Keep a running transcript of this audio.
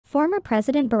Former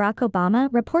President Barack Obama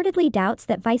reportedly doubts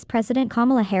that Vice President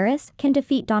Kamala Harris can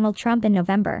defeat Donald Trump in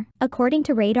November. According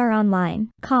to Radar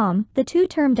Online.com, the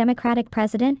two-term Democratic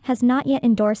president has not yet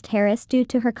endorsed Harris due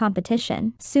to her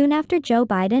competition. Soon after Joe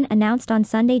Biden announced on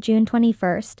Sunday, June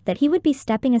 21st, that he would be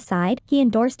stepping aside, he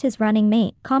endorsed his running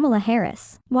mate, Kamala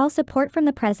Harris. While support from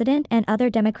the president and other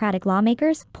Democratic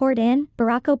lawmakers poured in,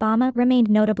 Barack Obama remained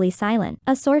notably silent.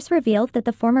 A source revealed that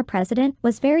the former president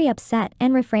was very upset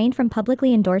and refrained from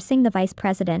publicly endorsing the vice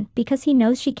president because he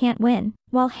knows she can't win.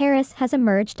 While Harris has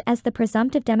emerged as the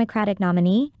presumptive Democratic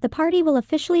nominee, the party will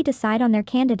officially decide on their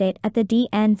candidate at the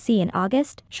DNC in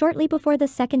August, shortly before the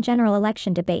second general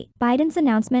election debate. Biden's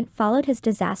announcement followed his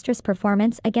disastrous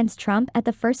performance against Trump at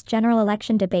the first general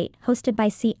election debate hosted by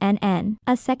CNN.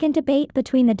 A second debate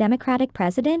between the Democratic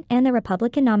president and the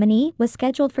Republican nominee was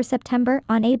scheduled for September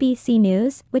on ABC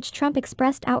News, which Trump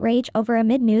expressed outrage over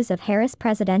amid news of Harris'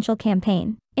 presidential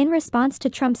campaign. In response to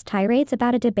Trump's tirades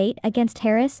about a debate against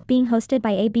Harris being hosted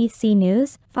by ABC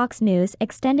News, Fox News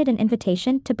extended an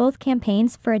invitation to both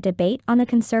campaigns for a debate on the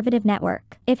conservative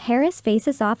network. If Harris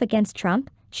faces off against Trump,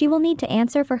 she will need to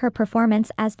answer for her performance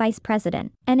as vice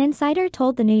president. An insider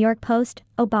told the New York Post,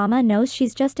 "Obama knows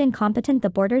she's just incompetent the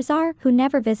border czar who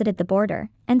never visited the border,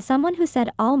 and someone who said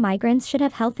all migrants should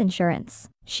have health insurance.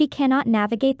 She cannot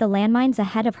navigate the landmines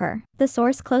ahead of her." The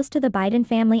source close to the Biden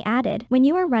family added, "When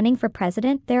you are running for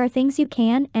president, there are things you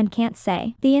can and can't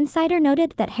say." The insider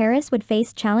noted that Harris would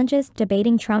face challenges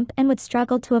debating Trump and would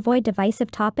struggle to avoid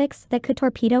divisive topics that could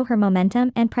torpedo her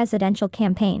momentum and presidential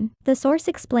campaign. The source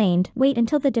explained, "Wait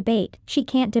until the debate. She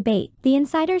can't debate." The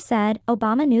insider said,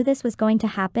 "Obama knew this was going to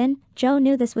happen. Joe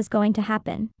knew this was going to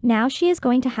happen. Now she is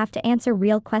going to have to answer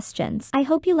real questions." I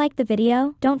hope you liked the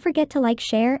video. Don't forget to like,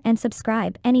 share, and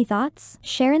subscribe. Any thoughts?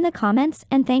 Share in the comments,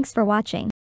 and thanks for watching.